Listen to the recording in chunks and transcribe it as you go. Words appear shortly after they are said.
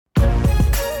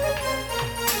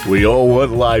We all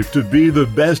want life to be the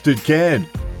best it can.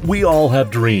 We all have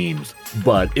dreams,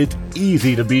 but it's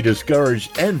easy to be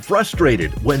discouraged and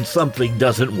frustrated when something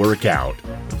doesn't work out.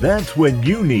 That's when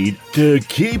you need to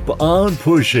keep on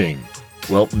pushing.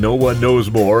 Well, no one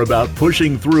knows more about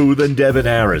pushing through than Devin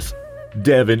Harris.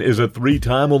 Devin is a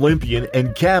three-time Olympian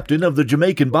and captain of the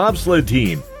Jamaican bobsled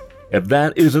team. If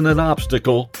that isn't an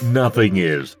obstacle, nothing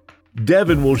is.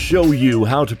 Devin will show you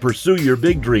how to pursue your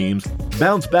big dreams,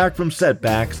 bounce back from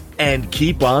setbacks, and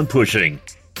keep on pushing.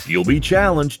 You'll be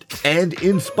challenged and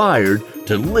inspired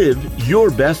to live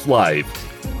your best life.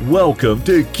 Welcome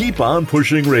to Keep On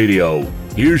Pushing Radio.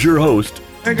 Here's your host,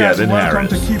 Hey guys, Devin welcome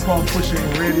Harris. to Keep On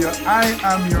Pushing Radio. I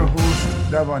am your host,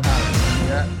 Devin Harris.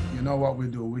 Yeah, you know what we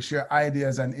do. We share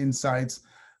ideas and insights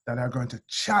that are going to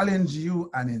challenge you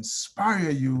and inspire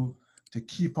you to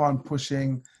keep on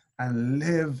pushing and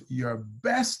live your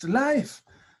best life.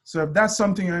 So if that's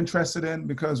something you're interested in,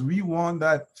 because we want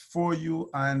that for you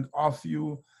and of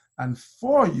you and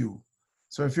for you.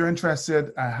 So if you're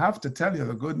interested, I have to tell you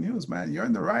the good news, man. You're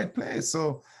in the right place.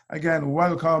 So again,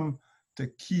 welcome to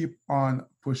Keep On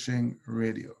Pushing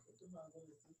Radio.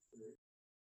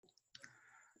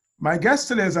 My guest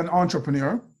today is an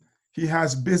entrepreneur. He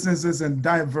has businesses in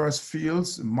diverse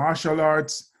fields: martial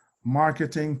arts,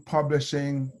 marketing,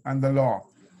 publishing, and the law.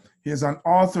 He is an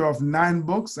author of 9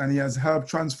 books, and he has helped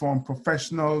transform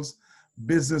professionals,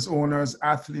 business owners,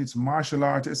 athletes, martial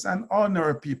artists, and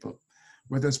ordinary people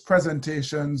with his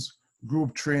presentations,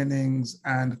 group trainings,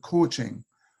 and coaching.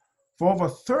 For over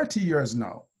 30 years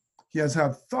now, he has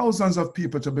helped thousands of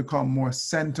people to become more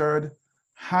centered,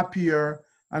 happier,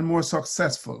 and more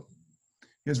successful.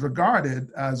 He is regarded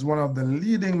as one of the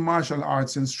leading martial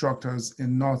arts instructors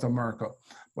in North America,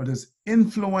 but his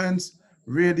influence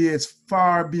radiates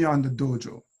far beyond the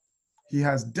dojo. He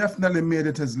has definitely made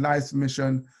it his life's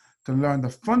mission to learn the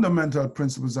fundamental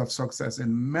principles of success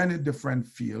in many different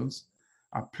fields,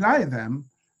 apply them,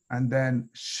 and then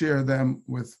share them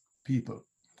with people.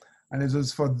 And it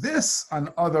is for this and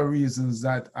other reasons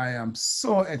that I am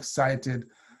so excited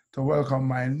to welcome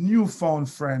my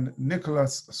newfound friend,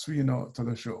 Nicholas Swino, to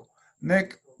the show.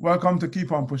 Nick, welcome to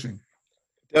Keep On Pushing.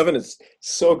 Devin, it's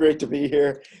so great to be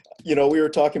here. You know, we were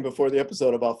talking before the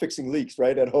episode about fixing leaks,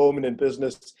 right, at home and in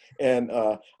business. And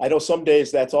I know some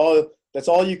days that's all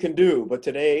you can do. But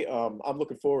today, I'm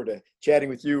looking forward to chatting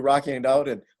with you, rocking it out,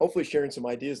 and hopefully sharing some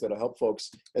ideas that'll help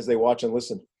folks as they watch and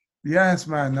listen. Yes,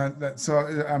 man. So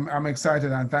I'm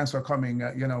excited, and thanks for coming.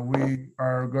 We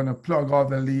are going to plug all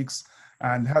the leaks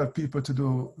and help people to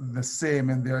do the same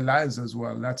in their lives as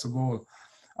well. That's a goal.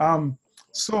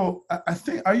 So I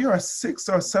think, are you a 6th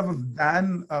or 7th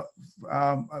Dan?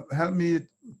 Help me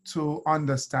to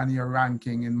understand your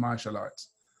ranking in martial arts.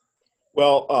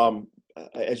 Well,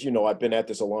 as you know, I've been at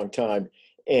this a long time,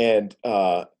 and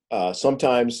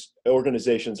sometimes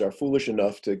organizations are foolish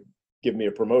enough to give me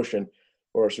a promotion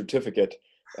or a certificate.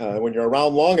 When you're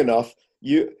around long enough,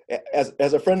 you,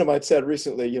 as a friend of mine said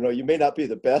recently, you may not be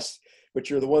the best, but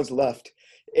you're the ones left.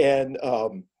 And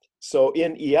so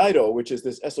in Iaido, which is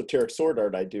this esoteric sword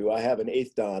art I do, I have an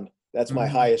 8th Dan. That's my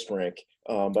highest rank.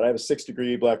 But I have a 6th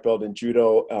degree black belt in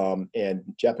judo and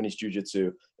Japanese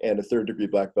jiu-jitsu, and a 3rd degree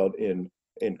black belt in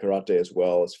karate, as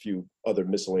well as a few other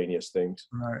miscellaneous things.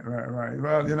 Right.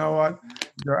 Well, you know what?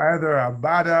 You're either a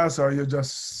badass or you're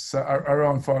just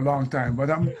around for a long time. But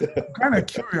I'm kind of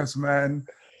curious, man,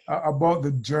 about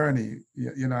the journey.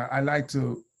 I like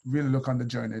to really look on the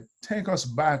journey. Take us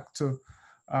back to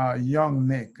young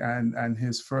Nick and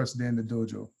his first day in the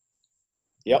dojo.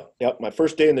 Yep. My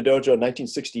first day in the dojo in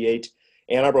 1968,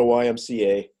 Ann Arbor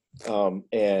YMCA.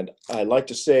 And I like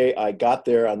to say I got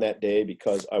there on that day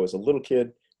because I was a little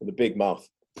kid with a big mouth.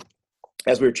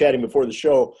 As we were chatting before the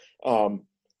show,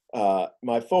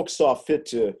 my folks saw fit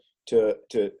to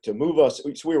move us.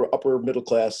 So we were upper middle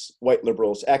class white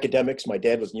liberals, academics. My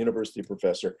dad was a university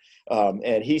professor,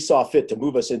 and he saw fit to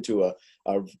move us into a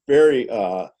very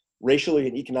racially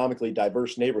and economically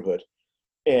diverse neighborhood.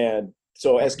 And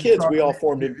so as kids, we all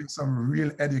formed some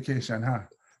real education, huh?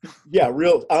 Yeah,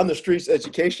 real on the streets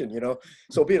education,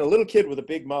 So being a little kid with a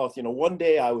big mouth, one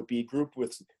day I would be grouped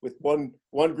with one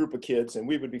group of kids, and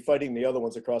we would be fighting the other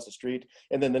ones across the street.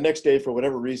 And then the next day, for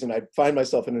whatever reason, I'd find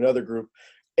myself in another group.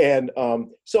 And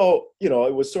so,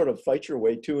 it was sort of fight your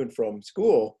way to and from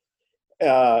school,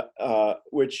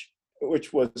 which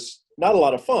was not a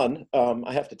lot of fun,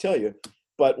 I have to tell you.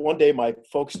 But one day my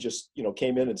folks just,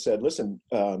 came in and said, listen,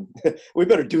 we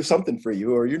better do something for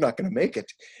you or you're not going to make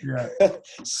it. Yeah.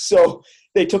 So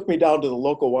they took me down to the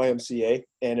local YMCA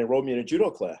and enrolled me in a judo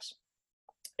class.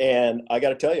 And I got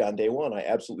to tell you, on day one, I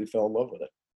absolutely fell in love with it.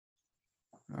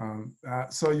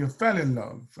 So you fell in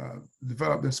love,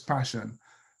 developed this passion.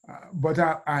 But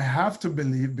I have to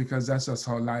believe, because that's just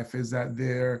how life is,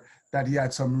 that he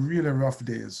had some really rough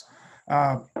days.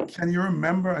 Can you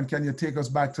remember, and can you take us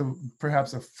back to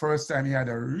perhaps the first time he had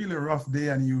a really rough day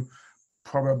and you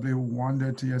probably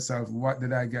wondered to yourself, what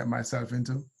did I get myself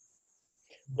into?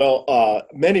 Well,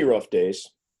 many rough days.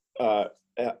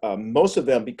 Most of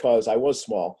them because I was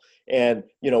small. And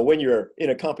when you're in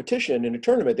a competition in a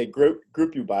tournament, they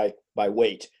group you by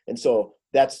weight, and so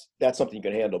that's something you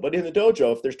can handle. But in the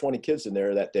dojo, if there's 20 kids in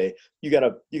there that day, you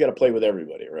gotta play with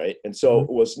everybody, right? And so Mhm. it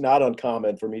was not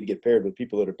uncommon for me to get paired with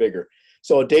people that are bigger.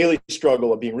 So a daily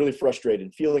struggle of being really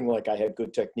frustrated, feeling like I had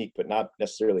good technique, but not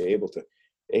necessarily able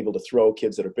to throw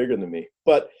kids that are bigger than me.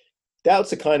 But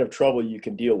that's the kind of trouble you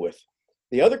can deal with.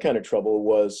 The other kind of trouble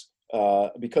was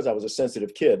because I was a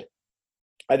sensitive kid.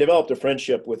 I developed a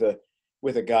friendship with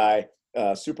a guy,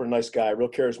 super nice guy, real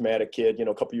charismatic kid,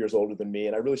 a couple years older than me,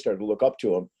 and I really started to look up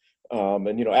to him.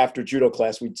 And after judo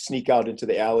class, we'd sneak out into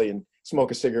the alley and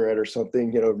smoke a cigarette or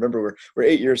something. Remember we're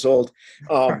 8 years old,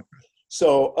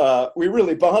 so we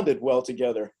really bonded well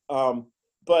together.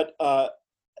 But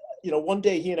one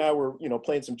day he and I were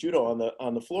playing some judo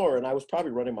on the floor, and I was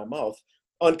probably running my mouth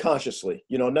unconsciously,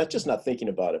 not thinking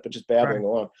about it, but just Right. babbling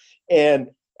along.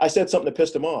 And I said something that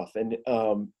pissed him off, and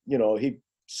he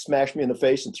smashed me in the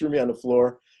face and threw me on the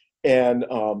floor. And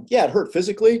yeah, it hurt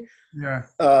physically, Yeah.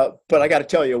 but I got to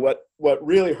tell you, what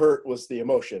really hurt was the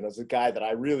emotion. As a guy that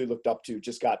I really looked up to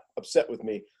just got upset with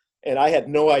me, and I had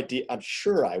no idea. I'm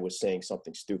sure I was saying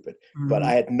something stupid, but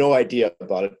I Mhm. had no idea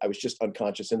about it. I was just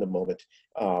unconscious in the moment,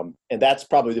 and that's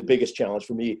probably the biggest challenge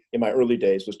for me in my early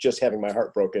days, was just having my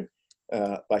heart broken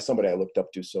by somebody I looked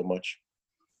up to so much.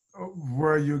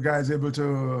 Were you guys able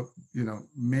to,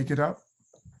 make it up?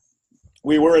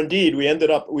 We were indeed. We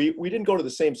ended up. We didn't go to the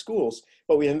same schools,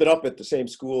 but we ended up at the same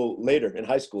school later in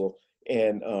high school,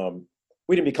 and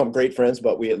we didn't become great friends,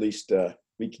 but we at least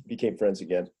we became friends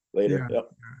again later. Yeah.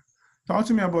 Yep. Talk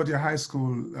to me about your high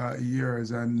school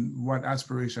years and what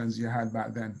aspirations you had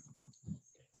back then.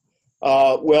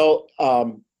 Well,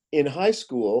 in high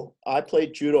school, I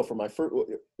played judo for my first.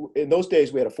 In those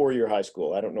days, we had a 4-year high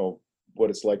school. I don't know what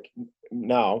it's like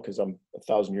now because I'm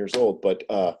 1,000 years old. But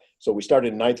so we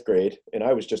started in ninth grade, and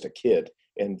I was just a kid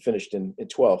and finished in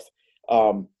 12th.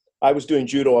 I was doing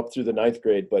judo up through the ninth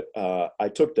grade, but I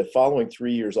took the following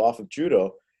 3 years off of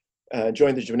judo and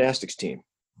joined the gymnastics team,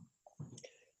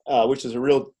 which is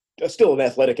still an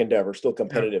athletic endeavor, still Yeah.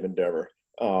 competitive endeavor.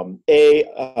 I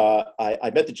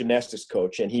met the gymnastics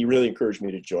coach, and he really encouraged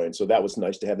me to join. So that was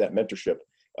nice to have that mentorship.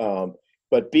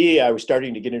 But B, I was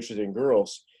starting to get interested in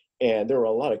girls, and there were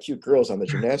a lot of cute girls on the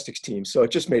gymnastics team. So it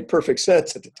just made perfect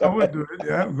sense at the I would time. do it.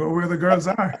 Yeah. Go where the girls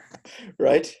are.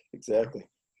 Right? Exactly.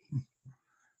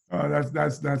 Oh,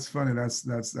 that's funny.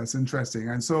 That's interesting.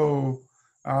 And so,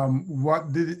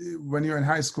 when you're in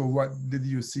high school, what did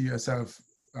you see yourself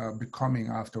becoming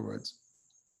afterwards?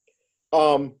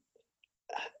 Um,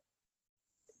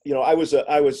 I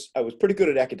was pretty good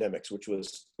at academics, which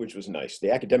was nice.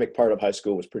 The academic part of high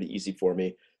school was pretty easy for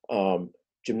me.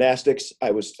 Gymnastics, I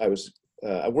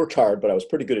worked hard, but I was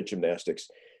pretty good at gymnastics.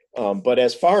 But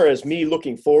as far as me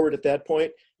looking forward at that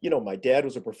point, my dad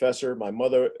was a professor. My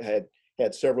mother had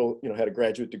several, had a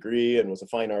graduate degree and was a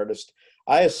fine artist.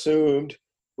 I assumed,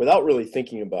 without really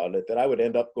thinking about it, that I would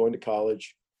end up going to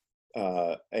college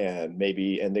and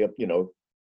maybe ending up,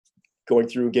 going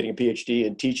through getting a PhD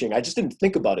and teaching. I just didn't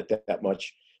think about it that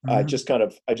much. Mhm. I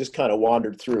just kind of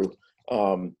wandered through.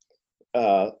 Um,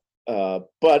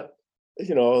 but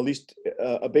at least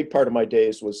a big part of my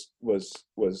days was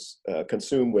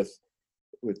consumed with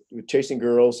chasing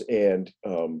girls and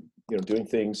doing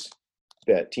things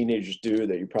that teenagers do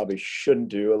that you probably shouldn't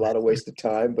do. A lot of waste of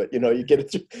time, but you get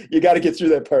it through, you got to get through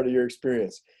that part of your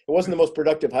experience. It wasn't the most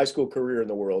productive high school career in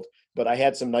the world, but I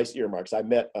had some nice earmarks. I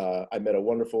met a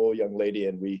wonderful young lady,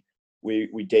 and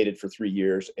we dated for 3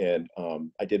 years, and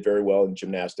I did very well in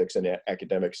gymnastics and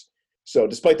academics. So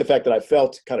despite the fact that I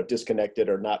felt kind of disconnected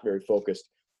or not very focused,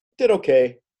 did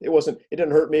okay. It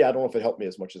didn't hurt me. I don't know if it helped me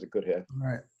as much as it could have.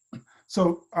 Right.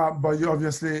 So, but you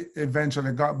obviously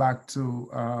eventually got back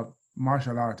to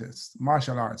martial arts.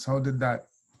 How did that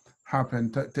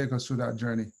happen? Take us through that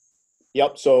journey.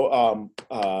 Yep. So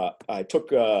I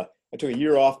took a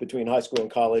year off between high school and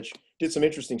college. Did some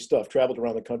interesting stuff. Traveled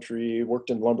around the country.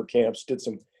 Worked in lumber camps. Did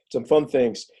some fun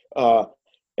things.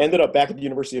 Ended up back at the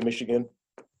University of Michigan.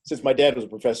 Since my dad was a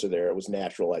professor there, it was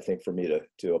natural, I think, for me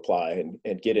to apply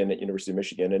and get in at University of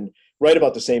Michigan. And right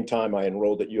about the same time I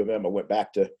enrolled at U of M, I went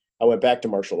back to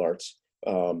martial arts.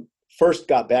 First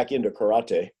got back into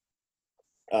karate.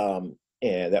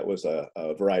 and that was a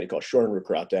variety called Shorin-ryu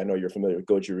karate. I know you're familiar with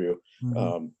Goju-ryu,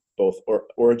 Mm-hmm. both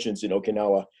origins in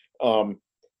Okinawa.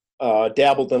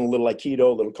 Dabbled in a little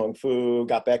Aikido, a little Kung Fu,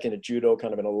 got back into Judo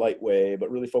kind of in a light way, but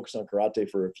really focused on karate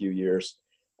for a few years.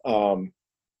 And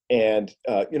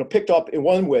picked up in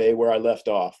one way where I left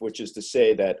off, which is to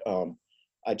say that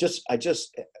I just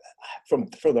from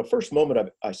the first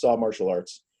moment I saw martial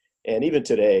arts, and even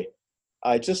today,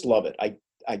 I just love it. I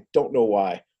don't know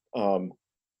why.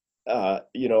 I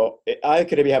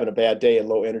could be having a bad day and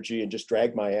low energy and just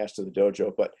drag my ass to the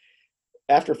dojo, but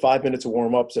after 5 minutes of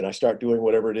warm-ups and I start doing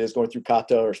whatever it is, going through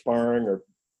kata or sparring or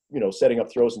setting up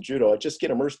throws in judo, I just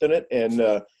get immersed in it. And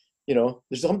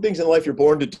there's some things in life you're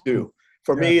born to do.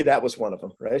 For me, that was one of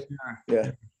them, right?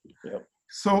 Yeah.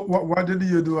 So what did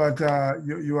you do at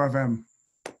U of M?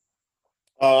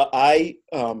 I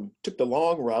took the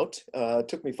long route. It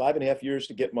took me 5.5 years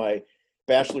to get my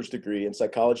bachelor's degree in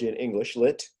psychology and English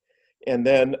lit. And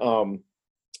then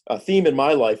a theme in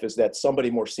my life is that somebody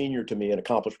more senior to me, an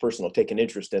accomplished person, will take an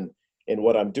interest in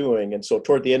what I'm doing. And so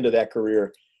toward the end of that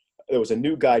career, there was a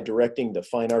new guy directing the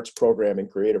fine arts program in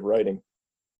creative writing.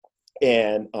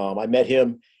 And I met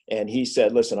him, and he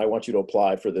said, listen, I want you to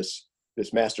apply for this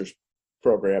master's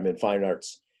program in fine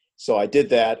arts. So I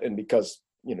did that. And because,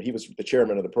 he was the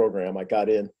chairman of the program, I got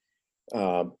in.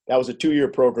 That was a 2-year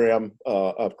program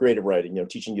of creative writing,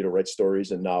 teaching you to write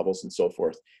stories and novels and so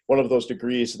forth. One of those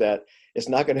degrees that is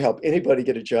not going to help anybody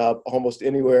get a job almost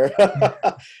anywhere,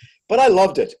 but I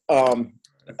loved it. I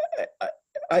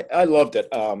loved it.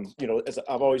 As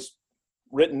I've always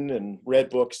written and read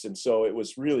books, and so it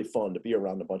was really fun to be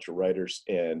around a bunch of writers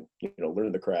and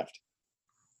learn the craft.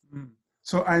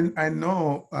 So I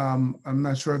know, I'm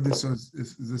not sure if this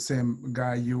is the same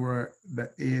guy you were the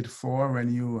aide for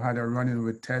when you had a run-in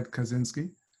with Ted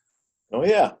Kaczynski. Oh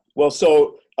yeah, well,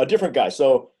 so a different guy.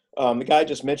 So the guy I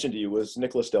just mentioned to you was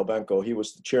Nicholas Delbenko. He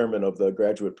was the chairman of the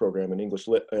graduate program in English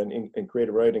Lit and in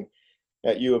creative writing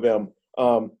at U of M.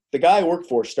 The guy I worked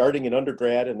for, starting in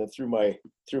undergrad and then through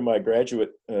my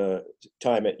graduate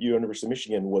time at University of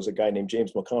Michigan, was a guy named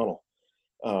James McConnell,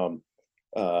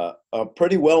 a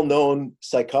pretty well-known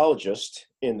psychologist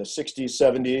in the 60s,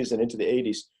 70s, and into the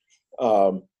 80s.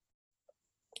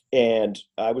 And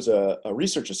I was a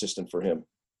research assistant for him.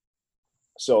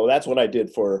 So that's what I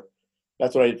did for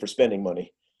spending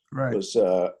money. Right. Was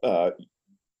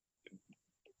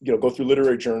go through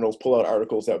literary journals, pull out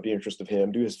articles that would be of interest of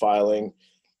him, do his filing,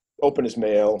 open his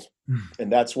mail,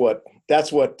 and that's what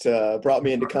brought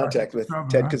me into contact with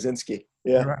Ted Kaczynski.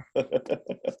 Yeah. Right.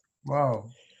 Wow.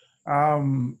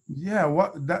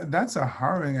 That's a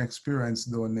harrowing experience,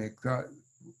 though, Nick.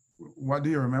 What do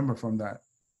you remember from that?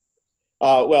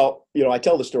 Well, I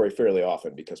tell the story fairly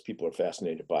often because people are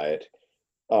fascinated by it.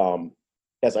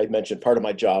 As I mentioned, part of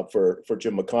my job for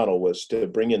Jim McConnell was to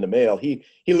bring in the mail. He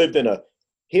lived in a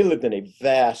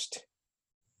vast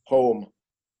home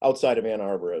outside of Ann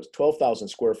Arbor. It was a 12,000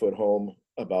 square foot home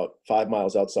about 5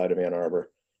 miles outside of Ann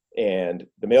Arbor. And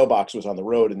the mailbox was on the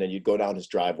road, and then you'd go down his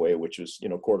driveway, which was,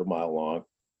 a quarter mile long.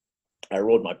 I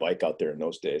rode my bike out there in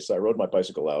those days. So I rode my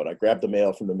bicycle out. I grabbed the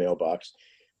mail from the mailbox,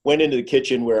 went into the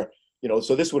kitchen where,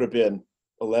 so this would have been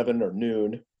 11 or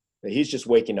noon. He's just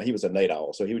waking up. He was a night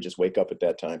owl, so he would just wake up at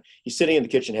that time. He's sitting in the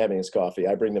kitchen having his coffee.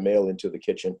 I bring the mail into the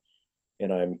kitchen,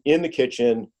 and I'm in the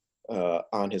kitchen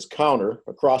on his counter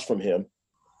across from him,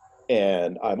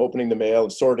 and I'm opening the mail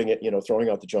and sorting it, throwing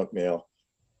out the junk mail,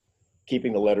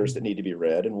 keeping the letters that need to be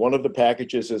read. And one of the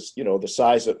packages is, the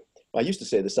size of, I used to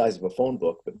say the size of a phone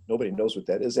book, but nobody knows what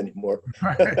that is anymore.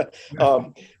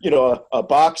 A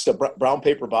box, a brown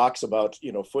paper box about,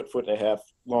 foot and a half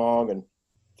long and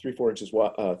 3-4 inches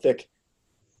thick.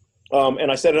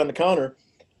 And I set it on the counter,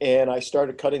 and I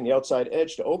started cutting the outside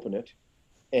edge to open it.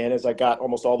 And as I got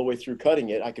almost all the way through cutting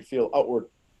it, I could feel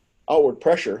outward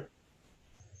pressure.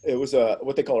 It was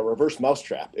what they call a reverse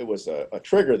mousetrap. It was a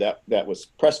trigger that was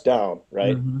pressed down,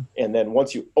 right? Mm-hmm. And then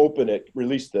once you open it,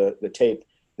 release the tape,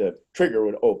 the trigger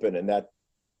would open, and that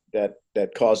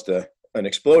caused an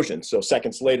explosion. So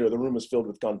seconds later, the room is filled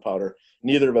with gunpowder.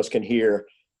 Neither of us can hear.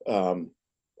 In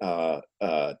the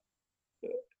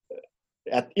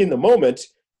moment,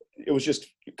 it was just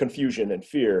confusion and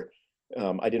fear.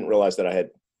 I didn't realize that I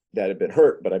had been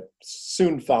hurt, but I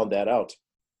soon found that out.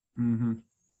 Mm-hmm.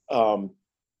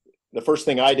 The first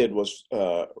thing I did was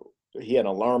he had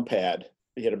an alarm pad.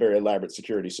 He had a very elaborate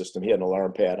security system. He had an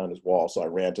alarm pad on his wall, so I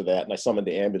ran to that and I summoned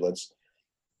the ambulance.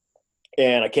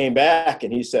 And I came back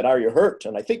and he said, "Are you hurt?"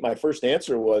 And I think my first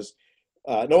answer was,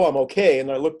 "No, I'm okay."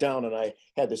 And I looked down and I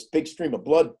had this big stream of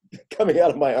blood coming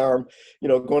out of my arm,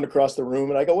 going across the room.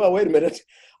 And I go, "Well, wait a minute.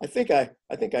 I think I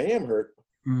am hurt."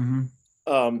 Mm-hmm.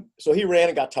 So he ran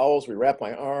and got towels. We wrapped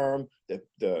my arm.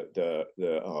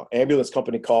 The ambulance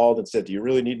company called and said, "Do you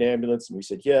really need an ambulance?" And we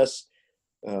said, "Yes."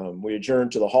 We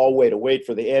adjourned to the hallway to wait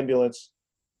for the ambulance.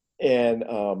 And,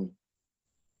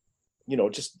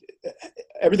 just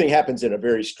everything happens in a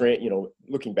very strange,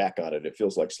 looking back on it, it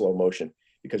feels like slow motion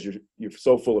because you're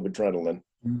so full of adrenaline.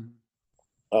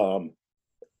 Um,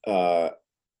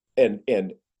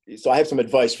 and so I have some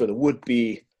advice for the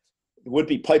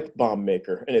would-be pipe bomb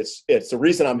maker, and it's the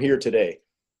reason I'm here today.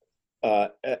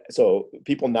 So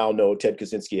people now know Ted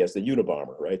Kaczynski as the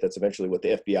Unabomber, right? That's eventually what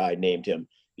the FBI named him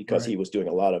because he was doing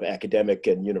a lot of academic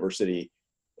and university,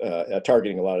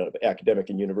 targeting a lot of academic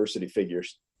and university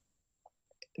figures.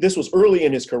 This was early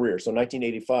in his career, so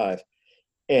 1985,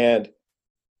 and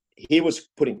he was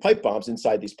putting pipe bombs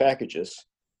inside these packages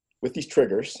with these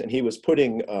triggers, and he was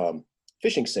putting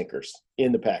fishing sinkers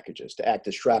in the packages to act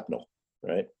as shrapnel,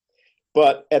 right?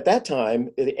 But at that time,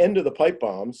 at the end of the pipe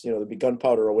bombs, there'd be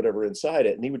gunpowder or whatever inside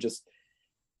it, and he would just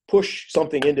push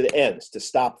something into the ends to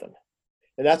stop them.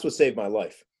 And that's what saved my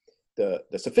life. The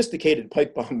sophisticated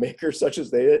pipe bomb makers, such as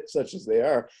they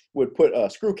are, would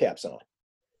put screw caps on,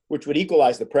 which would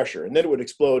equalize the pressure, and then it would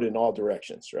explode in all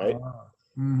directions, right?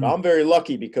 I'm very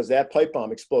lucky because that pipe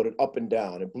bomb exploded up and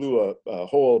down. It blew a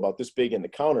hole about this big in the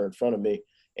counter in front of me,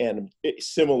 and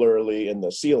similarly in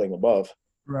the ceiling above.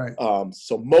 Right.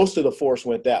 So most of the force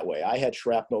went that way. I had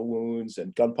shrapnel wounds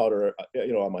and gunpowder,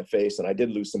 on my face, and I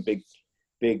did lose some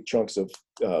big chunks of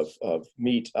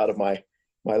meat out of my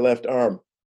left arm.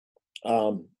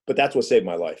 But that's what saved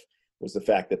my life, was the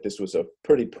fact that this was a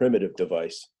pretty primitive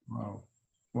device.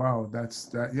 Wow.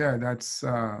 That's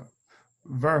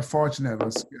very fortunate.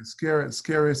 A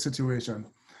scary situation.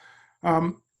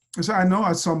 So I know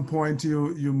at some point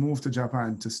you moved to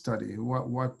Japan to study.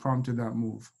 What prompted that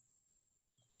move?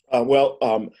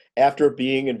 After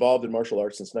being involved in martial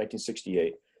arts since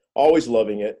 1968, always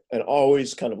loving it and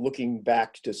always kind of looking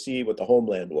back to see what the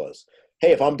homeland was.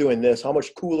 Hey, if I'm doing this, how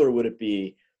much cooler would it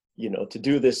be, to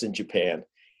do this in Japan?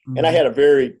 And I had a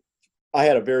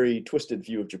very twisted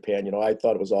view of Japan. I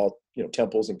thought it was all,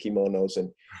 temples and kimonos and,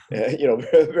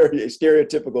 very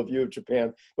stereotypical view of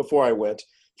Japan before I went.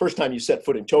 First time you set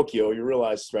foot in Tokyo, you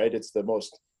realize, right, it's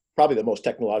probably the most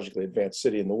technologically advanced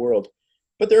city in the world.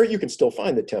 But there you can still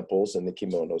find the temples and the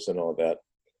kimonos and all that.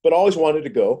 But always wanted to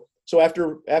go. So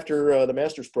after the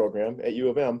master's program at U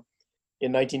of M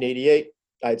in 1988,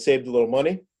 I had saved a little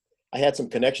money. I had some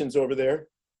connections over there.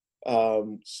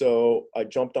 So I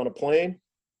jumped on a plane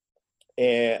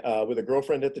and with a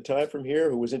girlfriend at the time from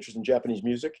here who was interested in Japanese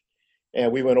music.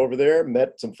 And we went over there,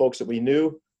 met some folks that we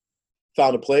knew,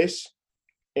 found a place.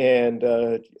 And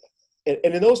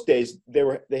in those days,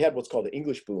 they had what's called the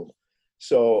English boom.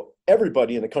 So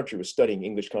everybody in the country was studying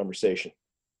English conversation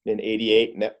in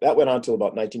 88, and that went on until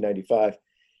about 1995.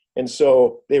 And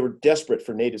so they were desperate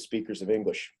for native speakers of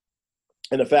English.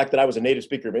 And the fact that I was a native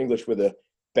speaker of English with a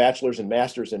bachelor's and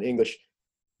master's in English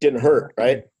didn't hurt,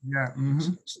 right? Yeah.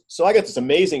 So I got this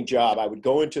amazing job. I would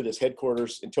go into this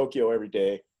headquarters in Tokyo every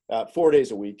day, 4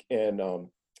 days a week, and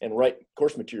write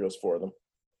course materials for them.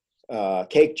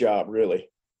 Cake job, really.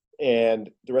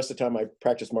 And the rest of the time I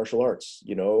practiced martial arts,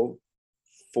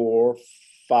 4,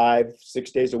 5,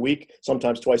 6 days a week,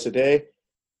 sometimes twice a day,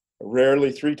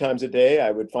 rarely 3 times a day.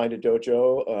 I would find a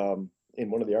dojo in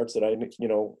one of the arts that I,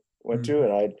 went to,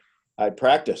 and I'd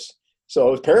practice. So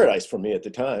it was paradise for me at the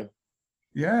time.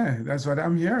 Yeah, that's what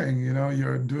I'm hearing.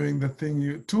 You're doing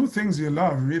two things you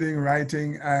love: reading,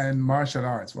 writing, and martial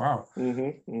arts. Wow.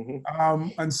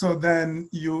 And so then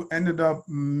you ended up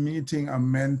meeting a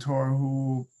mentor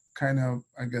who kind of,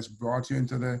 I guess, brought you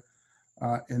into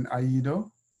in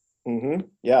Aikido.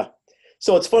 Yeah.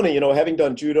 So it's funny, having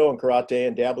done judo and karate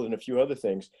and dabbled in a few other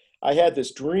things, I had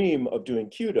this dream of doing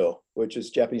kyudo, which is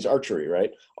Japanese archery,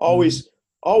 right?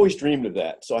 Always dreamed of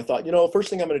that. So I thought, first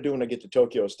thing I'm going to do when I get to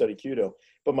Tokyo is study kyudo.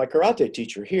 But my karate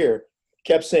teacher here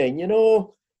kept saying, the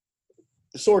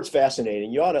sword's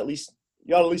fascinating. You ought to at least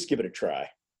give it a try.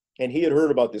 And he had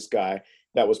heard about this guy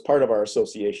that was part of our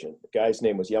association. The guy's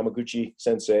name was Yamaguchi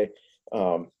Sensei.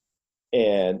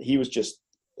 And he was just,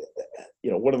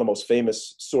 one of the most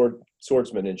famous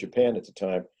swordsmen in Japan at the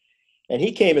time. And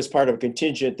he came as part of a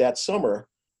contingent that summer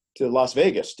to Las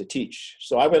Vegas to teach.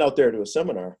 So I went out there to a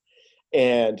seminar,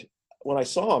 and when I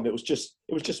saw him, it was just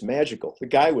magical. The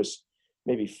guy was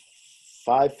maybe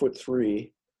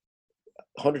 5'3",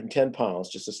 110 pounds,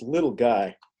 just this little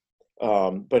guy.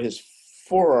 But his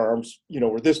forearms,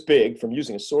 were this big from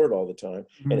using a sword all the time.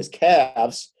 And his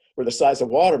calves were the size of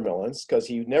watermelons because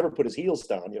he never put his heels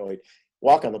down. He'd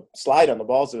slide on the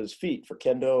balls of his feet for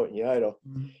kendo and iaido.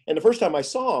 And the first time I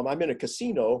saw him, I'm in a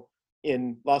casino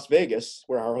in Las Vegas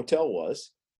where our hotel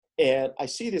was, and I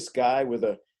see this guy with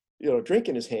a drink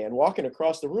in his hand walking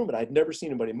across the room, and I'd never seen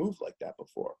anybody move like that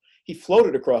before. He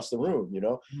floated across the room,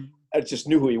 I just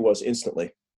knew who he was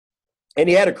instantly. And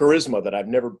he had a charisma that I've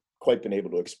never quite been able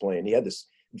to explain. He had this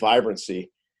vibrancy.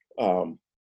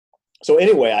 So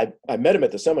anyway, I met him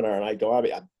at the seminar, and I go,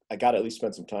 I got to at least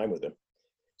spend some time with him.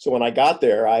 So when I got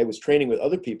there, I was training with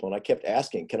other people, and I kept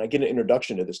asking, can I get an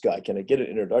introduction to this guy? Can I get an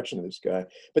introduction to this guy?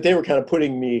 But they were kind of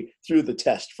putting me through the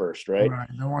test first, right?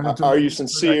 Are you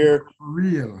sincere?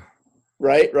 Real.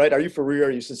 Right. Are you for real?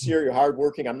 Are you sincere? You're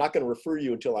hardworking. I'm not going to refer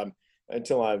you until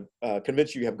I'm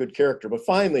convinced you have good character. But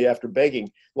finally, after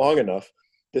begging long enough,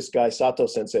 this guy, Sato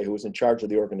Sensei, who was in charge of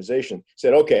the organization,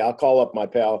 said, okay, I'll call up my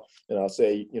pal and I'll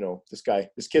say,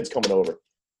 this kid's coming over.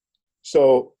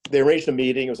 So they arranged a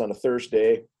meeting. It was on a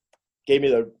Thursday, gave me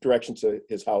the directions to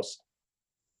his house.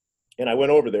 And I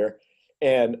went over there,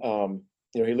 and,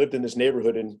 he lived in this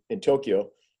neighborhood in Tokyo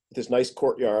with this nice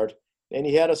courtyard, and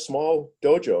he had a small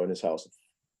dojo in his house,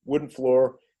 wooden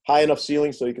floor, high enough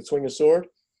ceiling so he could swing a sword.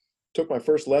 Took my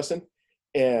first lesson,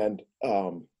 and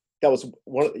that was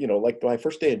like my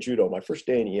first day in judo. My first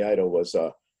day in Iaido was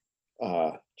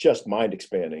just mind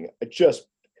expanding. I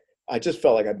just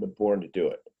felt like I'd been born to do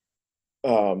it.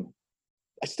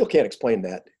 I still can't explain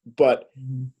that, but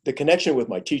the connection with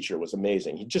my teacher was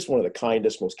amazing. He's just one of the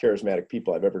kindest, most charismatic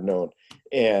people I've ever known.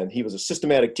 And he was a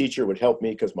systematic teacher, would help me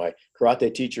because my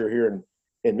karate teacher here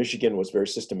in Michigan was very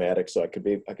systematic. So I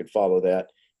could follow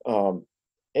that.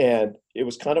 And it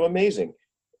was kind of amazing.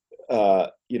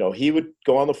 He would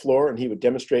go on the floor and he would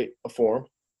demonstrate a form,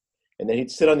 and then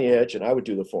he'd sit on the edge and I would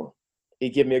do the form.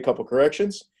 He'd give me a couple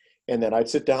corrections, and then I'd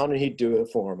sit down and he'd do the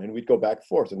form, and we'd go back and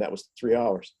forth, and that was 3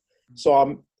 hours. So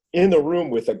I'm in the room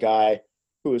with a guy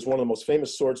who is one of the most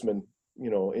famous swordsmen,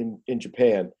 in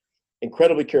Japan,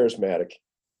 incredibly charismatic,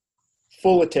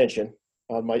 full attention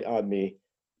on me,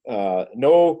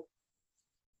 no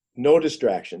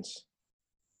distractions.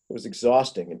 It was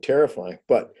exhausting and terrifying,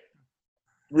 but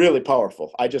really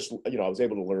powerful. I was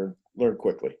able to learn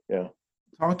quickly. Yeah.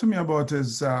 Talk to me about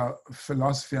his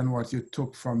philosophy and what you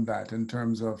took from that in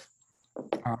terms of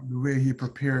the way he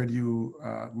prepared you,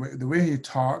 the way he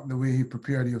taught, the way he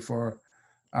prepared you for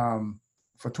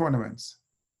tournaments.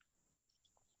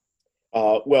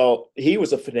 Well, he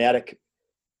was a fanatic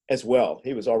as well.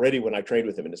 He was already, when I trained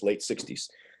with him, in his late 60s.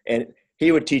 And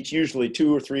he would teach usually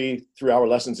 2 or 3 3-hour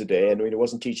lessons a day. And when he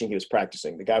wasn't teaching, he was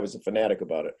practicing. The guy was a fanatic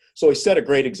about it. So he set a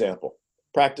great example.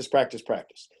 Practice, practice,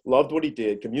 practice. Loved what he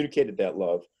did, communicated that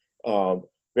love.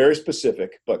 Very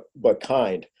specific, but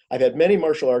kind. I've had many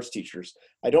martial arts teachers.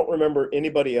 I don't remember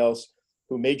anybody else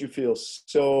who made you feel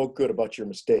so good about your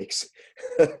mistakes.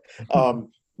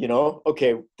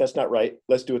 Okay, that's not right.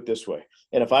 Let's do it this way.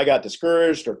 And if I got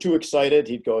discouraged or too excited,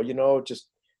 he'd go, just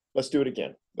let's do it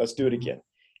again. Let's do it again.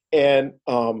 And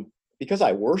because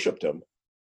I worshiped him,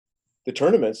 the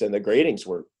tournaments and the gradings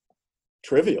were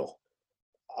trivial.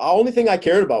 The only thing I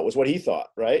cared about was what he thought,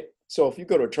 right? So if you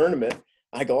go to a tournament,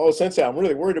 I go, oh, Sensei, I'm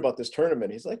really worried about this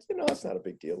tournament. He's like, it's not a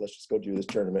big deal. Let's just go do this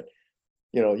tournament.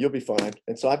 You'll be fine.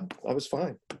 And so I was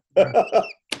fine.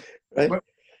 Right? But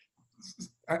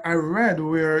I read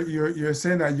where you're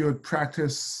saying that you would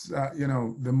practice,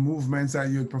 the movements that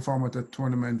you'd perform at the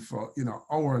tournament for,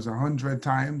 hours, 100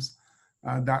 times.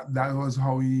 That was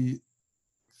how he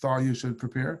thought you should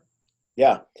prepare.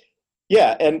 Yeah.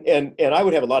 Yeah. And I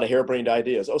would have a lot of harebrained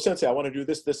ideas. Oh, Sensei, I want to do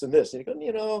this, this, and this. And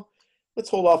you go, let's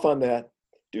hold off on that.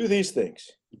 Do these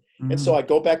things. Mm-hmm. And so I'd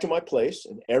go back to my place,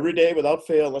 and every day without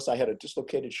fail, unless I had a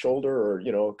dislocated shoulder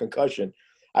or, concussion,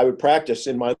 I would practice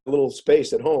in my little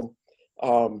space at home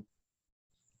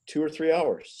 2 or 3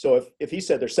 hours. So if he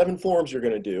said there's 7 forms you're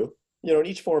going to do, and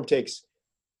each form takes,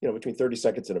 between 30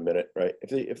 seconds and a minute, right?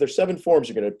 If there's 7 forms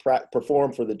you're going to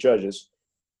perform for the judges,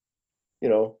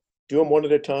 do them one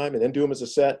at a time, and then do them as a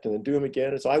set, and then do them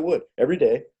again. And so I would every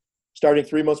day, starting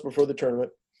 3 months before the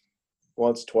tournament,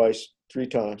 once, twice, 3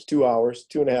 times, 2 hours,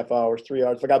 2.5 hours, 3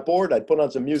 hours. If I got bored, I'd put on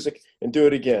some music and do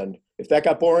it again. If that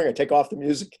got boring, I'd take off the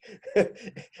music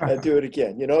and do it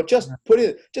again.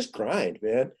 Just grind,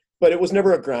 man. But it was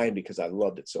never a grind because I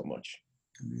loved it so much.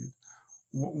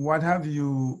 What have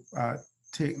you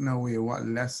taken away? What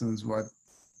lessons, what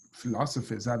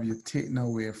philosophies have you taken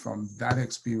away from that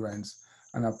experience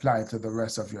and applied to the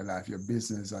rest of your life, your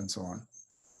business and so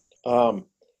on?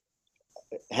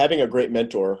 Having a great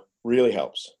mentor really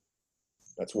helps.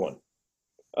 That's 1.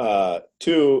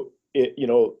 2,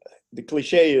 the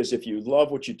cliche is if you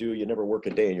love what you do, you never work a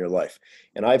day in your life.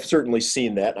 And I've certainly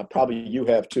seen that. And probably you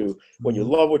have too. When you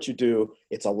love what you do,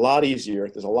 it's a lot easier.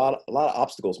 There's a lot of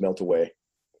obstacles melt away.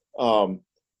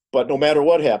 but no matter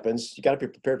what happens, you got to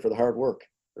be prepared for the hard work,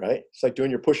 right? It's like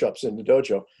doing your push-ups in the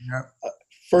dojo. Yeah.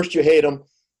 First you hate them,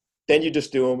 then you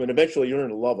just do them, and eventually you learn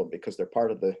to love them because they're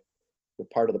part of the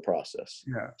process.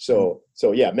 Yeah. So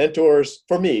yeah, mentors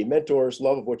for me,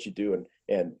 love of what you do,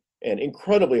 and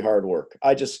incredibly hard work.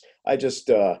 I don't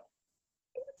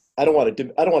want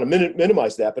to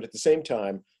minimize that, but at the same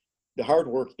time, the hard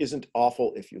work isn't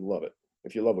awful if you love it,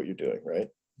 if you love what you're doing, right?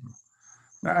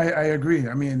 I agree.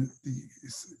 I mean,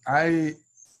 I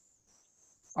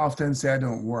often say I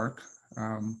don't work,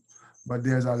 but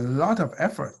there's a lot of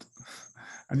effort,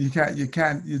 and you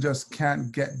just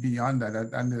can't get beyond that.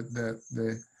 And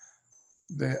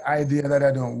the idea that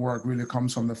I don't work really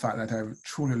comes from the fact that I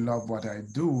truly love what I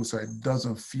do, so it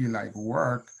doesn't feel like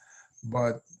work.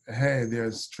 But hey,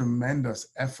 there's tremendous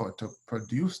effort to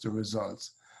produce the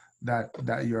results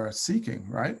that you're seeking,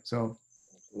 right? So,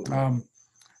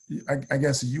 I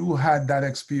guess you had that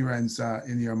experience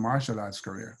in your martial arts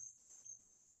career.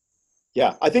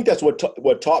 Yeah, I think that's what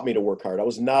taught me to work hard. I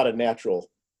was not a natural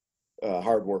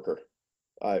hard worker.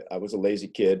 I was a lazy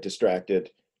kid,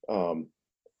 distracted. I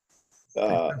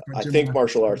think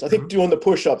martial arts. I think doing the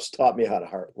push-ups taught me how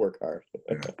to work hard.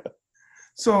 Yeah.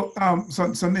 So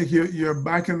Nick, you're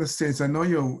back in the States. I know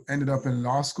you ended up in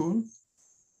law school.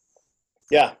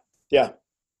 Yeah.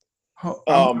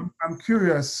 I'm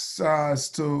curious as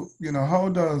to, how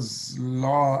does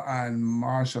law and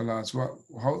martial arts,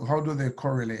 how do they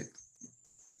correlate?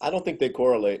 I don't think they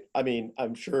correlate. I mean,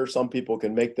 I'm sure some people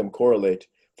can make them correlate.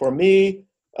 For me,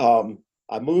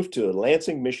 I moved to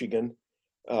Lansing, Michigan.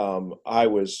 I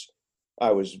was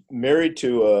married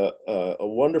to a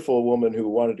wonderful woman who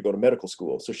wanted to go to medical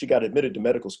school. So she got admitted to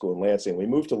medical school in Lansing. We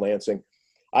moved to Lansing.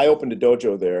 I opened a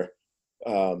dojo there.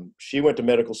 She went to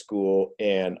medical school,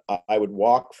 and I would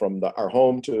walk from our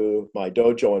home to my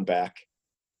dojo and back.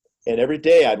 And every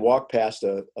day I'd walk past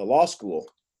a law school,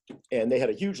 and they had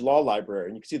a huge law library,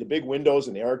 and you could see the big windows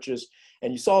and the arches.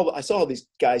 And I saw these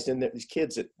guys in there, these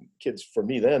kids for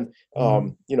me then,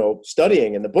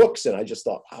 studying in the books. And I just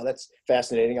thought, wow, that's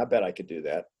fascinating. I bet I could do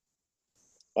that.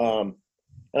 And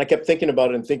I kept thinking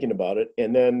about it.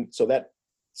 And then, so that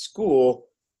school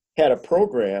had a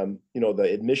program,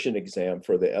 the admission exam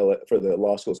for the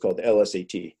law school is called the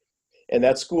LSAT. And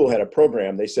that school had a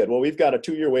program. They said, well, we've got a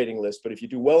 2-year waiting list, but if you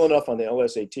do well enough on the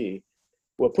LSAT,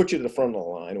 we'll put you to the front of the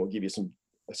line and we'll give you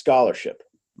a scholarship.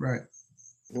 Right.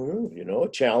 A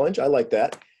challenge. I like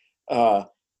that.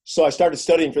 So I started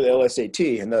studying for the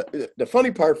LSAT. And the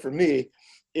funny part for me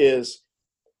is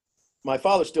my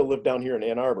father still lived down here in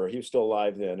Ann Arbor. He was still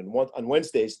alive then. And on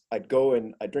Wednesdays, I'd go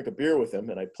and I'd drink a beer with him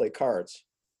and I'd play cards.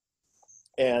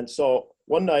 And so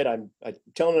one night I'm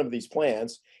telling him these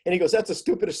plans, and he goes, "That's the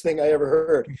stupidest thing I ever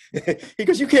heard." He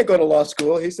goes, "You can't go to law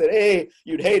school." He said, "A,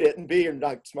 you'd hate it, and B, you're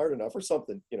not smart enough," or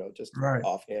something, just right.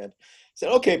 Offhand. I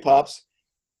said, "Okay, Pops,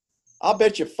 I'll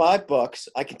bet you $5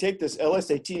 I can take this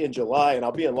LSAT in July, and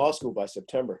I'll be in law school by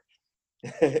September."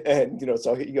 And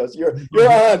so he goes, "You're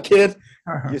on, kid.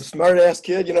 You smart ass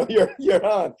kid. You're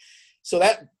on." So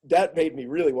that made me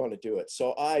really want to do it.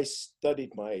 So I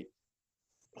studied my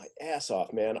ass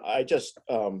off, man. I just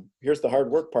here's the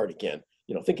hard work part again.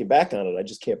 Thinking back on it, I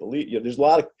just can't believe. There's a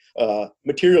lot of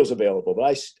materials available,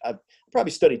 but I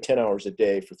probably studied 10 hours a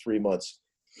day for 3 months.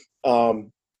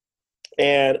 And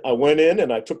I went in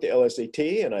and I took the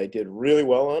LSAT and I did really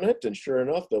well on it. And sure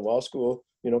enough, the law school,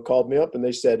 called me up and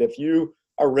they said, "If you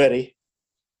are ready,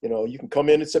 you can come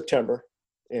in September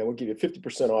and we'll give you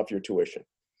 50% off your tuition."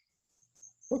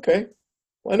 Okay,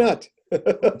 why not?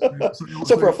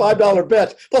 So for a $5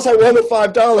 bet, plus I won the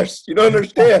 $5. You don't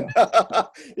understand the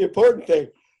important thing.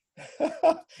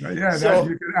 Yeah,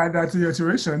 you can add that to your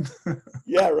tuition.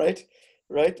 Yeah, right.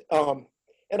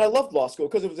 And I loved law school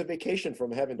because it was a vacation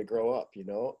from having to grow up. I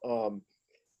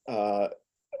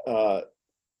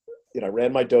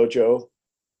ran my dojo.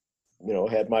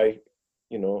 Had my,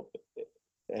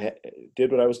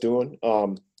 did what I was doing.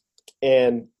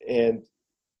 And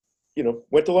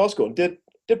went to law school and did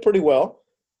pretty well.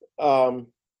 I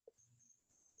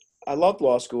loved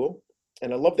law school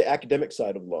and I loved the academic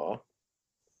side of law.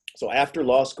 So after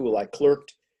law school, I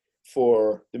clerked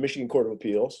for the Michigan Court of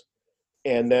Appeals.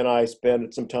 And then I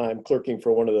spent some time clerking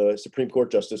for one of the Supreme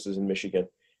Court justices in Michigan.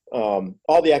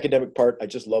 All the academic part, I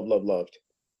just loved.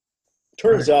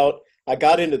 Turns out I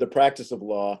got into the practice of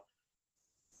law,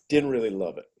 didn't really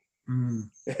love it.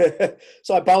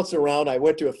 So I bounced around. I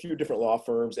went to a few different law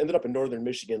firms, ended up in Northern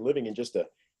Michigan, living in just an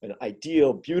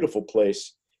ideal, beautiful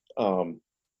place. If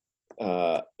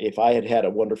I had had a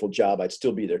wonderful job, I'd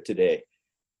still be there today.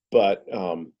 But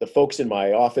the folks in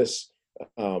my office,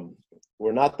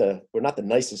 we're not the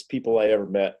nicest people I ever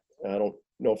met. I don't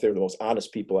know if they were the most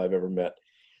honest people I've ever met.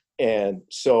 And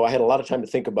so I had a lot of time to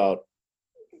think about,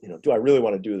 do I really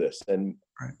want to do this? And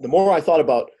Right. the more I thought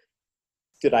about,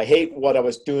 did I hate what I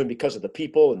was doing because of the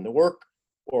people and the work,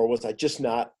 or was I just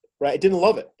not, right? I didn't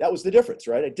love it. That was the difference,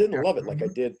 right? I didn't love it like I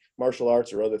did martial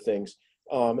arts or other things.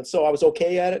 And so I was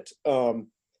okay at it.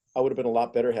 I would have been a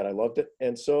lot better had I loved it.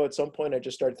 And so at some point I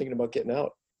just started thinking about getting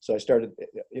out. So I started,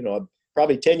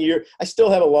 probably 10 years. I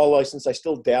still have a law license. I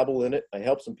still dabble in it. I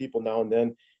help some people now and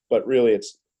then, but really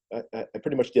I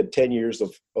pretty much did 10 years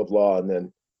of law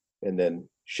and then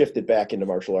shifted back into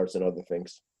martial arts and other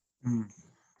things. Mm.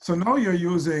 So now you're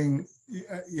using,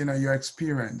 your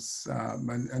experience,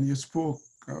 and you spoke.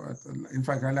 In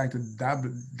fact, I'd like to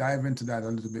dive into that a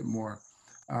little bit more.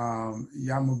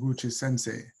 Yamaguchi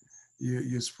Sensei,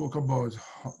 you spoke about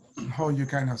how you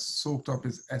kind of soaked up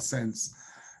his essence,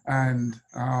 and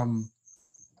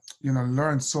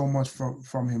learned so much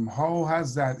from him. How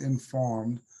has that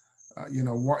informed,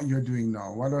 what you're doing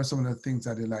now? What are some of the things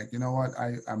that you're like? You know what?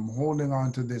 I'm holding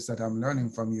on to this that I'm learning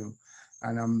from you,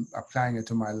 and I'm applying it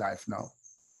to my life now.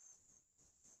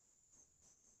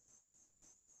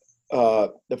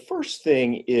 The first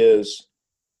thing is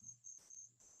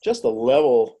just the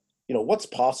level, what's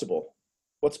possible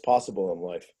in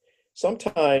life.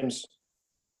 Sometimes,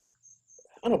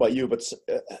 I don't know about you, but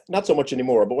not so much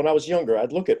anymore. But when I was younger,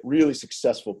 I'd look at really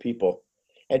successful people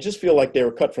and just feel like they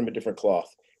were cut from a different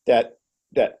cloth. That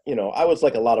I was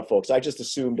like a lot of folks. I just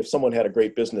assumed if someone had a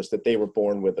great business that they were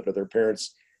born with it or their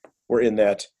parents were in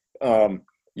that. I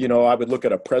would look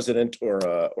at a president or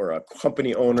a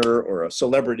company owner or a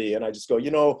celebrity, and I just go,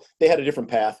 they had a different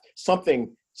path.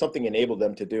 Something enabled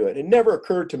them to do it. It never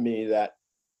occurred to me that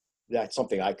that's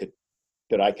something I could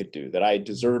do, that I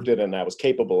deserved it and I was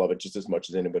capable of it just as much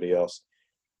as anybody else.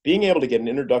 Being able to get an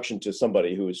introduction to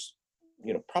somebody who's,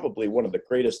 probably one of the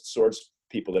greatest swords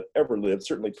people that ever lived,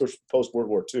 certainly post World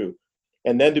War II,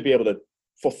 and then to be able to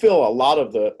fulfill a lot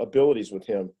of the abilities with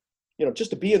him,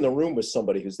 just to be in the room with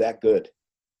somebody who's that good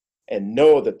and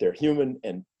know that they're human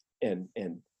and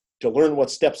to learn what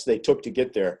steps they took to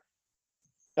get there.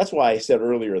 That's why I said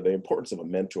earlier, the importance of a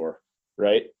mentor,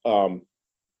 right?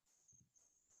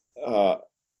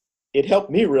 It helped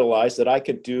me realize that I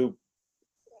could do,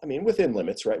 within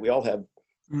limits, right? We all have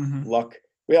luck.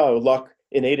 We all have luck,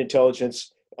 innate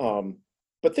intelligence. But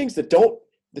the things that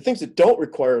don't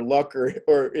require luck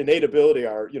or innate ability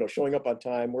are, showing up on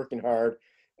time, working hard,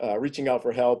 reaching out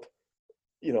for help,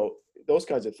 those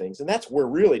kinds of things. And that's where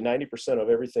really 90% of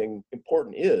everything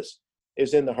important is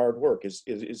in the hard work,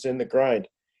 is in the grind.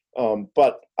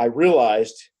 But I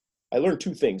learned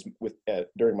two things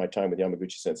during my time with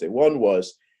Yamaguchi Sensei. One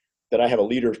was that I have a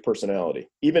leader's personality.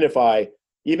 Even if I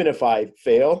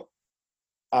fail,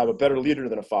 I'm a better leader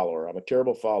than a follower. I'm a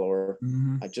terrible follower.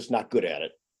 I'm just not good at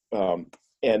it.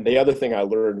 And the other thing I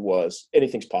learned was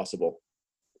anything's possible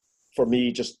for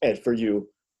me, and for you.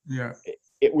 Yeah.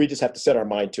 We just have to set our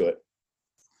mind to it.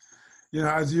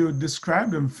 As you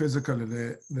described him physically,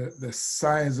 the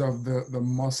size of the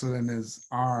muscle in his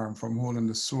arm from holding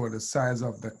the sword, the size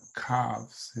of the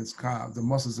the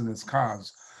muscles in his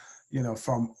calves,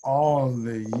 from all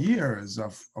the years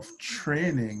of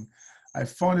training, I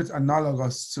found it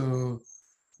analogous to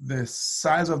the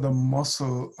size of the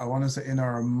muscle, I want to say, in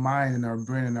our mind, in our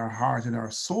brain, in our heart, in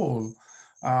our soul,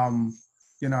 and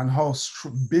how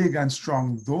big and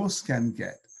strong those can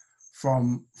get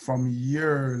from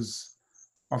years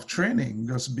of training,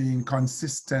 just being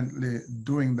consistently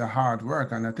doing the hard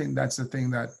work. And I think that's the thing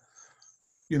that,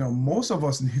 most of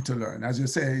us need to learn. As you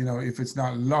say, if it's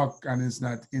not luck and it's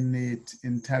not innate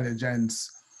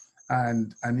intelligence,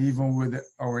 and even with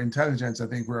our intelligence, I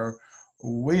think we're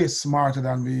way smarter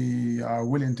than we are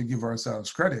willing to give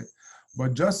ourselves credit.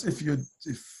 But just if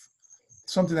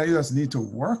something that you just need to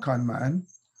work on, man,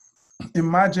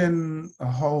 imagine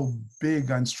how big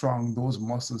and strong those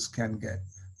muscles can get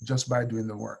just by doing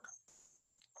the work.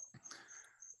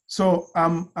 So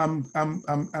I'm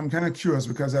kind of curious,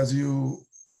 because as you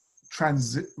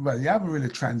you haven't really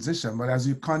transitioned, but as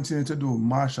you continue to do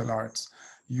martial arts,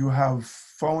 you have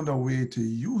found a way to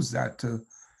use that to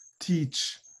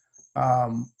teach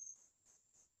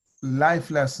life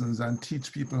lessons and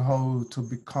teach people how to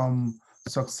become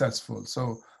successful.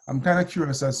 So I'm kind of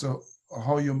curious as to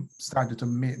how you started to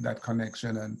make that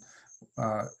connection and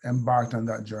embarked on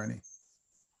that journey.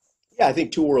 Yeah, I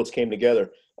think two worlds came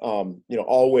together.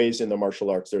 Always in the martial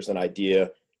arts, there's an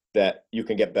idea that you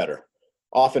can get better.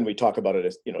 Often we talk about it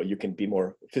as, you can be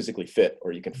more physically fit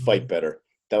or you can fight better.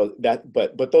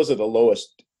 But those are the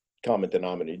lowest common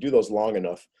denominator. You do those long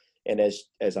enough, and as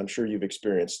I'm sure you've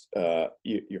experienced,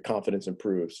 your confidence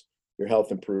improves, your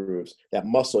health improves. That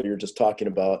muscle you're just talking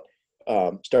about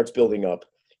starts building up.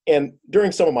 And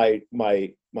during some of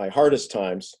my hardest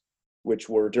times, which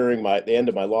were during the end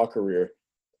of my law career,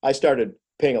 I started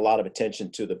paying a lot of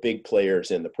attention to the big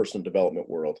players in the personal development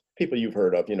world. People you've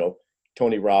heard of,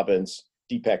 Tony Robbins,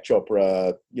 Deepak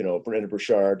Chopra, Brendon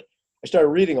Burchard. I started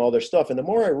reading all their stuff. And the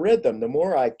more I read them, the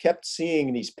more I kept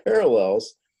seeing these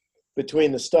parallels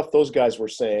between the stuff those guys were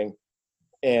saying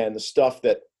and the stuff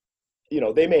that,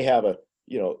 they may have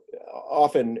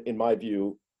often in my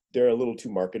view, they're a little too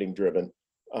marketing driven.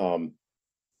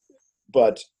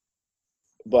 But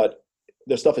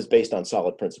their stuff is based on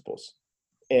solid principles.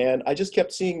 And I just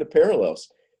kept seeing the parallels.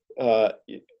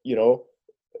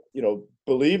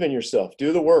 Believe in yourself,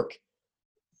 do the work,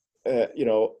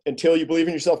 until you believe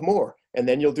in yourself more, and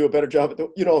then you'll do a better job at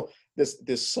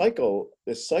this cycle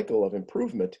of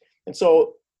improvement. And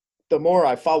so the more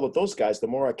I followed those guys, the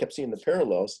more I kept seeing the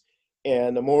parallels,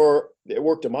 and the more it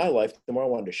worked in my life, the more I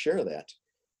wanted to share that.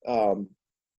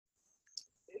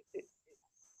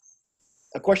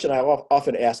 A question I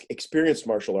often ask experienced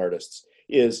martial artists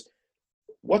is,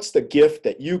 what's the gift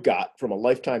that you got from a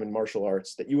lifetime in martial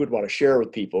arts that you would want to share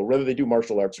with people, whether they do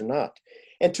martial arts or not?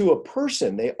 And to a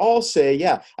person, they all say,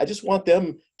 yeah, I just want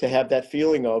them to have that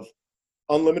feeling of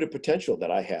unlimited potential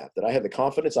that I have the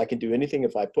confidence I can do anything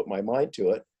if I put my mind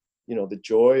to it, the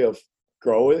joy of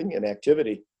growing and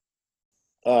activity.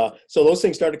 So those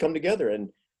things started to come together, and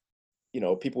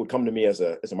people would come to me as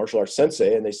a martial arts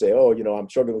sensei, and they say, oh, I'm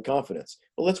struggling with confidence.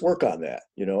 Well, let's work on that,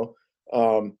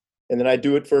 and then I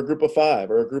do it for a group of 5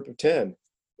 or a group of 10,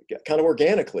 kind of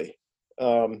organically,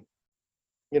 and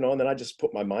then I just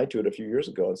put my mind to it a few years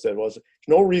ago and said, well, there's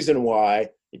no reason why,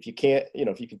 if you can't,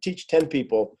 if you can teach 10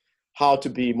 people how to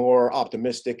be more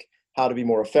optimistic, how to be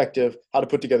more effective, how to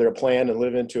put together a plan and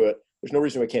live into it, there's no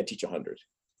reason we can't teach 100.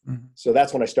 Mm-hmm. So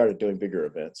that's when I started doing bigger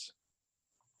events.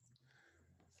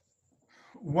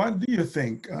 What do you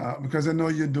think, because I know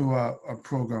you do a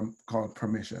program called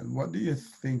Permission, what do you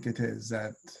think it is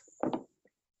that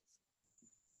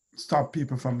stop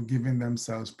people from giving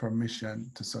themselves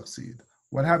permission to succeed?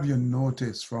 What have you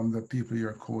noticed from the people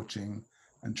you're coaching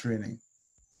and training?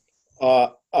 I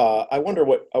wonder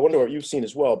what you've seen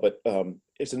as well, but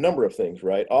it's a number of things,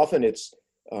 right? Often it's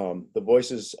the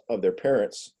voices of their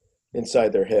parents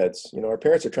inside their heads. Our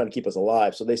parents are trying to keep us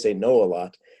alive, so they say no a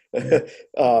lot.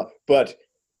 But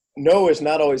no is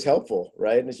not always helpful,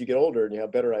 right? And as you get older and you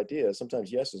have better ideas,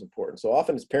 sometimes yes is important. So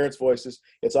often it's parents' voices,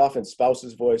 it's often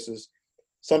spouses' voices.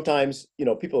 Sometimes,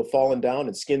 people have fallen down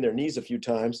and skinned their knees a few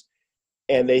times,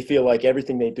 and they feel like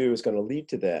everything they do is going to lead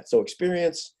to that. So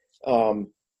experience, they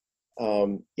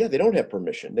don't have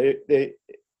permission.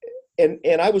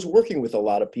 And I was working with a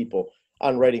lot of people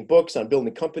on writing books, on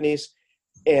building companies,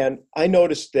 and I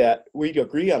noticed that we'd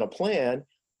agree on a plan,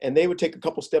 and they would take a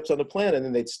couple steps on the plan, and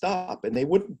then they'd stop, and they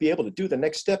wouldn't be able to do the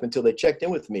next step until they checked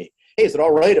in with me. Hey, is it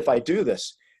all right if I do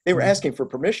this? They were asking for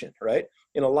permission, right?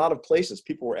 In a lot of places,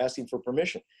 people were asking for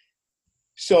permission.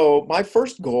 So my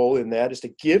first goal in that is to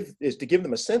give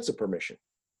them a sense of permission.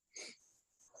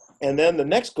 And then the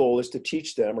next goal is to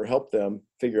teach them or help them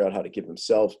figure out how to give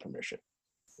themselves permission,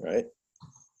 right?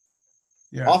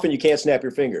 Yeah. Often you can't snap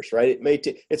your fingers, right?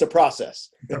 It's a process.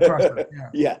 It's a process,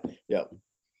 yeah. Yeah.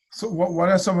 So what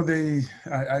are some of the,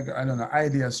 I don't know,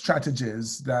 ideas,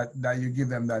 strategies that you give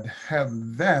them that help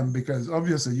them? Because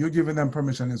obviously you're giving them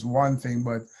permission is one thing,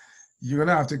 but you're going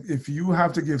to have to, if you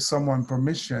have to give someone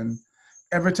permission,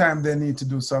 every time they need to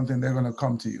do something, they're going to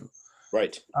come to you.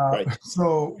 Right.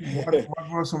 So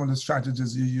what were some of the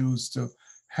strategies you use to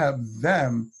help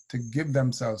them to give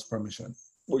themselves permission?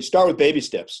 We start with baby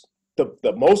steps.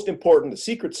 The most important, the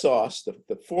secret sauce,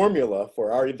 the formula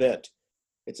for our event,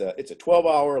 it's a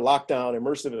 12-hour lockdown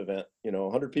immersive event,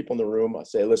 100 people in the room. I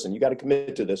say, listen, you got to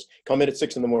commit to this. Come in at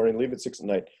 6 a.m, leave at 6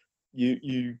 p.m.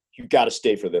 You got to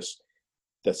stay for this.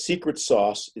 The secret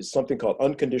sauce is something called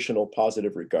unconditional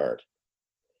positive regard.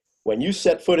 When you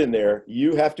set foot in there,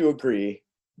 you have to agree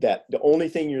that the only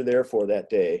thing you're there for that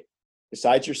day,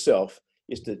 besides yourself,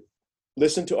 is to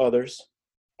listen to others,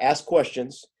 ask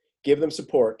questions, give them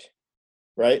support,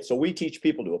 right? So we teach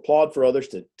people to applaud for others,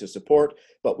 to support,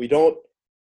 but we don't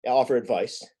offer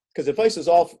advice, because advice is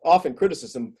often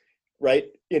criticism, right?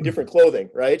 In different clothing,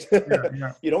 right?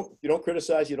 Yeah. You don't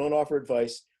criticize, you don't offer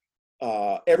advice.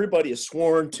 Everybody is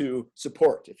sworn to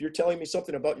support. If you're telling me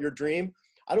something about your dream,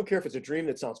 I don't care if it's a dream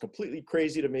that sounds completely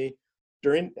crazy to me.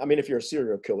 If you're a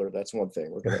serial killer, that's one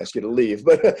thing. We're going to ask you to leave.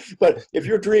 But if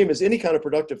your dream is any kind of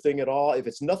productive thing at all, if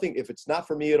it's not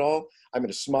for me at all, I'm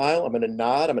going to smile, I'm going to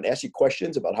nod, I'm going to ask you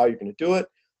questions about how you're going to do it,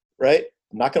 right?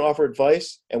 I'm not going to offer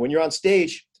advice. And when you're on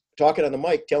stage, talking on the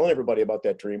mic, telling everybody about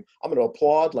that dream. I'm going to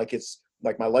applaud like it's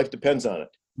like my life depends on it.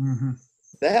 Mm-hmm.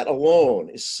 That alone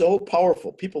is so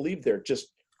powerful. People leave there just,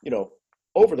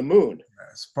 over the moon.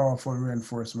 It's powerful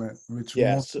reinforcement, which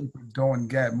Yes. most people don't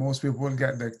get. Most people will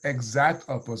get the exact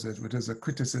opposite, which is a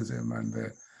criticism and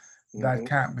that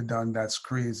can't be done. That's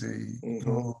crazy.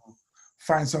 So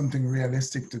find something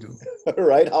realistic to do.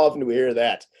 Right? How often do we hear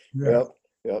that? Yeah.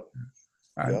 Yep.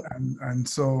 And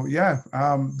so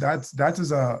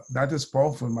that is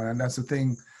powerful, man. And that's the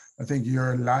thing. I think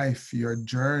your life, your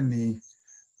journey,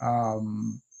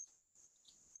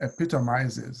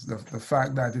 epitomizes the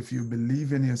fact that if you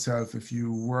believe in yourself, if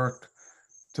you work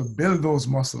to build those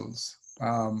muscles,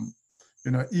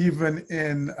 even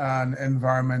in an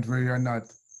environment where you're not,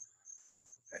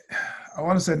 I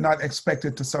want to say not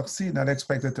expected to succeed, not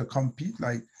expected to compete.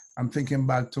 Like I'm thinking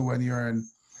back to when you're in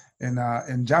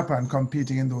Japan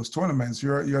competing in those tournaments.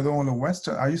 You're the only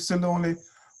Western. Are you still the only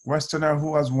Westerner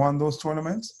who has won those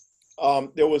tournaments?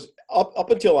 There was up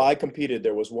until I competed,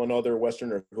 there was one other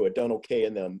Westerner who had done okay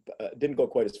in them. Didn't go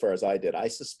quite as far as I did. I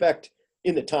suspect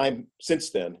in the time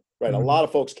since then, right, a lot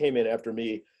of folks came in after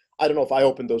me. I don't know if I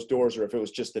opened those doors or if it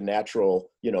was just the natural,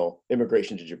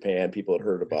 immigration to Japan. People had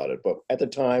heard about it, but at the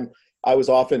time, I was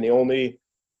often the only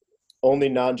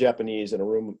non-Japanese in a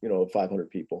room, of 500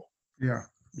 people. Yeah.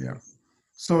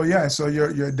 So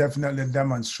you're definitely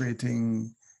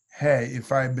demonstrating, hey,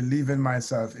 if I believe in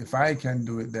myself, if I can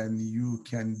do it, then you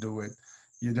can do it.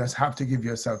 You just have to give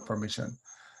yourself permission.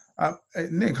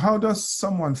 Nick, how does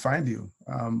someone find you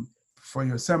for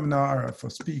your seminar or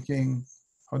for speaking?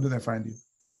 How do they find you?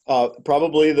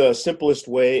 Probably the simplest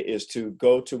way is to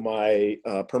go to my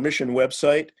permission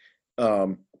website.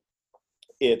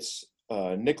 It's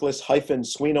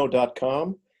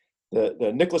Nicklaus-Suino.com.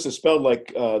 The Nicklaus is spelled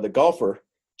like the golfer,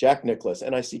 Jack Nicklaus,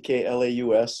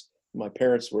 Nicklaus. My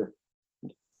parents were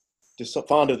just so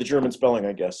fond of the German spelling,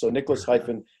 I guess. So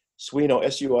Nicklaus-Suino,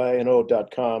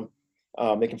 Suino.com.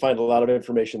 They can find a lot of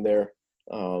information there.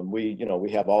 We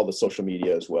have all the social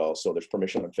media as well. So there's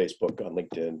permission on Facebook, on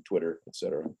LinkedIn, Twitter,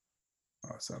 etc.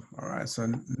 Awesome. All right. So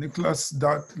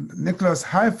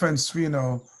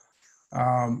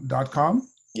Nicklaus-Suino.com.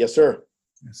 Yes, sir.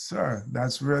 Yes, sir.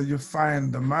 That's where you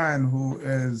find the man who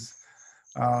is,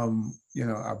 a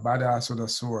badass with a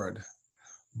sword,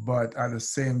 but at the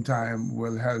same time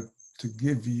will help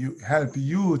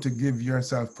you to give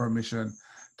yourself permission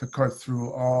to cut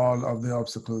through all of the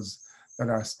obstacles that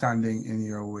are standing in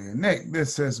your way. Nick,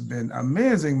 this has been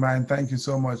amazing, man. Thank you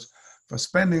so much for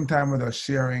spending time with us,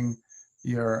 sharing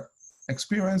your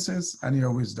experiences and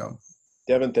your wisdom.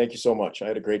 Devin, thank you so much. I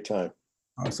had a great time.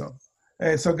 Awesome.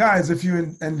 Hey, so guys, if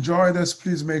you enjoy this,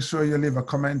 please make sure you leave a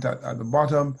comment at the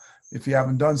bottom. If you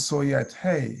haven't done so yet,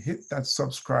 hey, hit that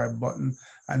subscribe button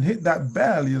and hit that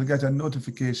bell. You'll get a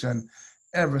notification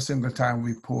every single time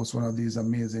we post one of these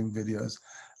amazing videos.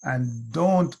 And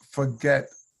don't forget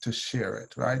to share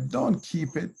it, right? Don't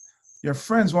keep it. Your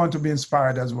friends want to be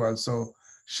inspired as well. So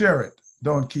share it.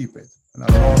 Don't keep it. And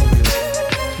I'll always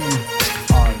keep